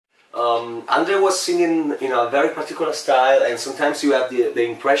Andre was singing in a very particular style, and sometimes you have the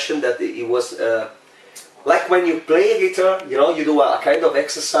impression that it was like when you play a guitar, you know, you do a kind of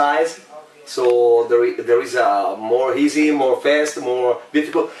exercise. So there is a more easy, more fast, more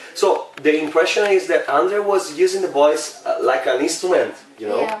difficult. So the impression is that Andre was using the voice like an instrument, you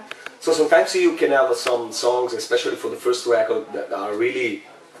know. Yeah. So sometimes you can have some songs, especially for the first record, that are really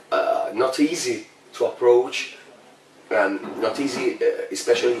not easy to approach, and not easy,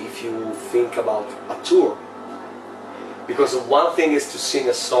 especially if you think about a tour. Because one thing is to sing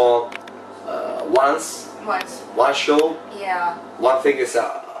a song once, one show. Yeah. One thing is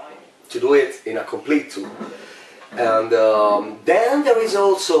to do it in a complete tour. And then there is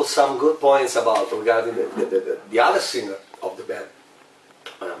also some good points regarding the other singer of the band.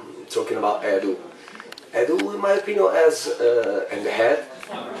 Talking about Edu. Edu, in my opinion, has and had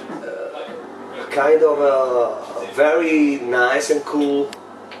kind of a very nice and cool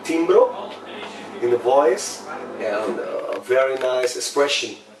timbro in the voice, and a very nice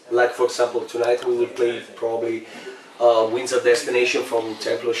expression. Like, for example, tonight we will play probably Windsor Destination from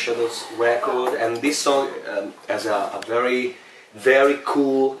Temple of Shadows record, and this song has a very, very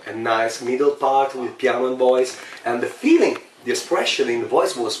cool and nice middle part with piano and voice, and the feeling, the expression in the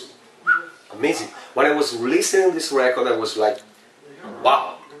voice was amazing. When I was listening to this record, I was like,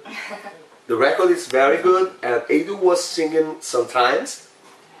 wow! The record is very good, and Edu was singing sometimes,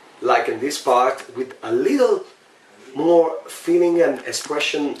 like in this part, with a little more feeling and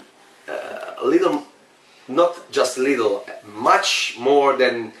expression, a little, not just little, much more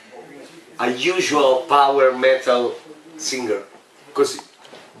than a usual power metal singer. Because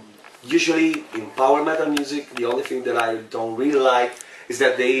usually in power metal music, the only thing that I don't really like is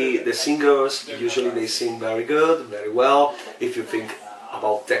that the singers, usually they sing very good, very well, if you think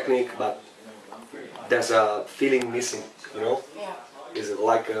about technique, but there's a feeling missing, you know? Yeah. Is it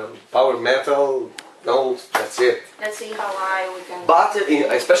like power metal? No, that's it. Let's see how high we can... But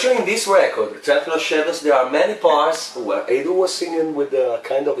especially in this record, Temple of Shadows, there are many parts where Edu was singing with a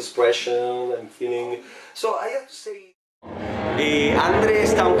kind of expression and feeling. So I have to say... Andre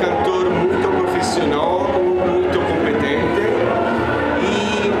está un cantor muito profesional, muito competente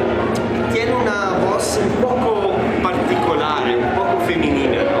y tiene una voz un poco particolare, un poco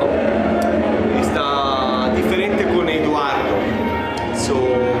femenina, ¿no? Está diferente con Eduardo. So,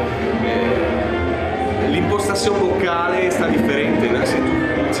 l'impostazione vocale sta differente, ¿no? Se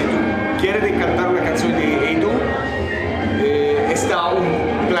tu quieres de cantar una canzone di Edu, está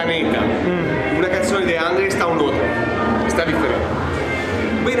un planeta. Una canzone di Angra está un otro. Está diferente.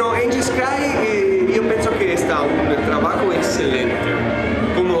 Bueno, Angel Sky, io penso che sta un trabajo excelente,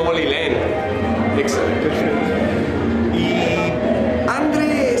 come Holy Land, excelente. Y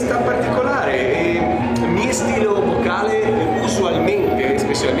Andre está particolare, mi estilo vocale usualmente,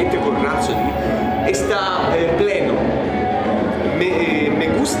 specialmente con Rhapsody, está pleno. Me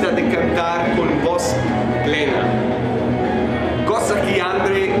gusta de cantar con voz plena, cosa que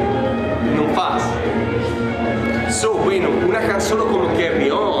Andre non fa. So, bueno, una canzone come Carry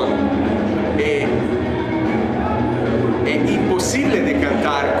On è imposible de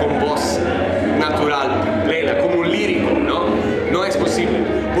cantar con voz natural, plena, como un lírico, ¿no? No es posible,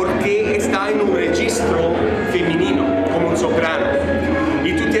 porque está en un registro femenino, como un soprano,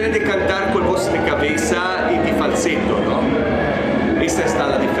 y tú tienes de cantar con voz de cabeza y de falsetto, ¿no? Esta está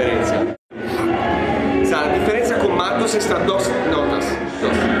la diferencia. O sea, la diferencia con Matos está dos notas,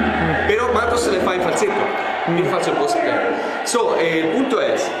 pero Matos se le fa en falsetto. Il faccio voce plena. So, il punto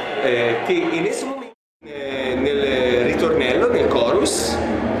è che in questo momento nel ritornello, nel chorus,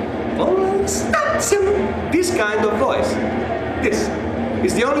 this kind of voice. This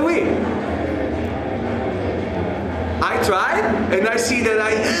is the only way. I tried and I see that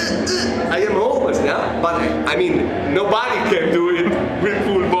I am hopeless now, but I mean, nobody can do it with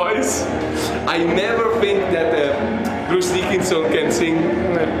full voice. I never think that Bruce Dickinson can sing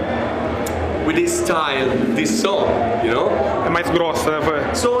with this style, this song, you know? È mais grossa,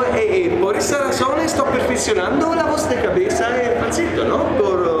 So, por esa razón sto perfezionando la voz de cabeza y el falsetto,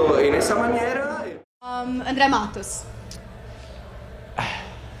 ¿no? En esa manera. Andrea Matos.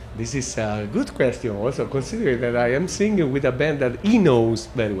 This is a good question also, considering that I am singing with a band that he knows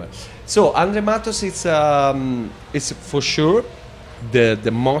very well. So, Andrea Matos is for sure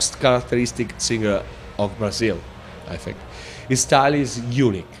the most characteristic singer of Brazil, I think. His style is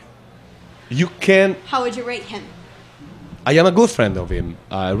unique. You can... How would you rate him? I am a good friend of him.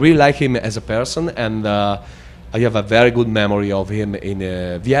 I really like him as a person, and I have a very good memory of him in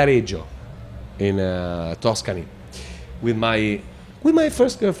Viareggio, in Tuscany, with my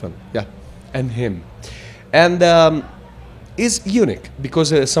first girlfriend, yeah, and him. And is unique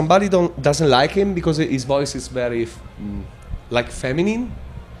because somebody doesn't like him because his voice is very like feminine.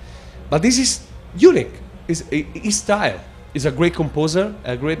 But this is unique. His style. He's a great composer,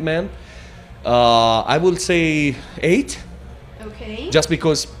 a great man. I will say 8. Okay. Just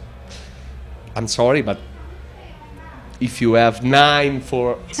because, I'm sorry, but if you have 9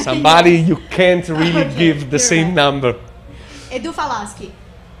 for somebody, you can't really give the same right. number. Edu Falaschi.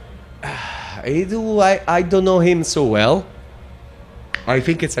 Edu, I don't know him so well. I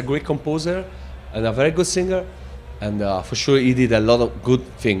think it's a great composer and a very good singer, and for sure he did a lot of good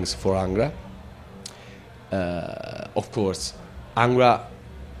things for Angra. Of course, Angra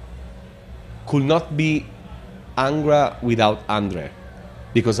could not be Angra without Andre,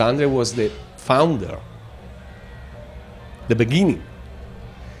 because Andre was the founder, the beginning.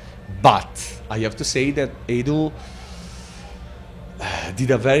 But I have to say that Edu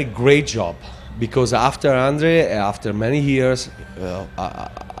did a very great job, because after Andre, after many years,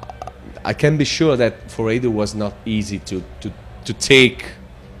 I can be sure that for Edu was not easy to take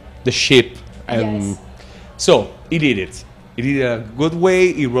the ship, and Yes. so he did it. He did it a good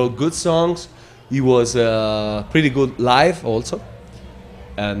way. He wrote good songs. He was pretty good live also,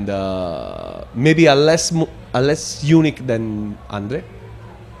 and maybe a less unique than Andre.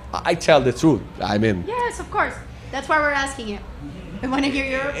 I tell the truth. I mean, Yes, of course. That's why we're asking you. I want to hear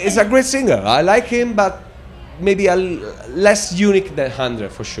your he's a great singer. I like him, but maybe less unique than Andre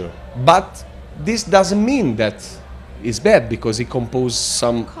for sure. But this doesn't mean that he's bad, because he composed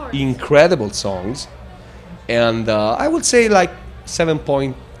some course. incredible songs, and I would say like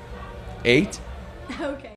 7.8. Okay.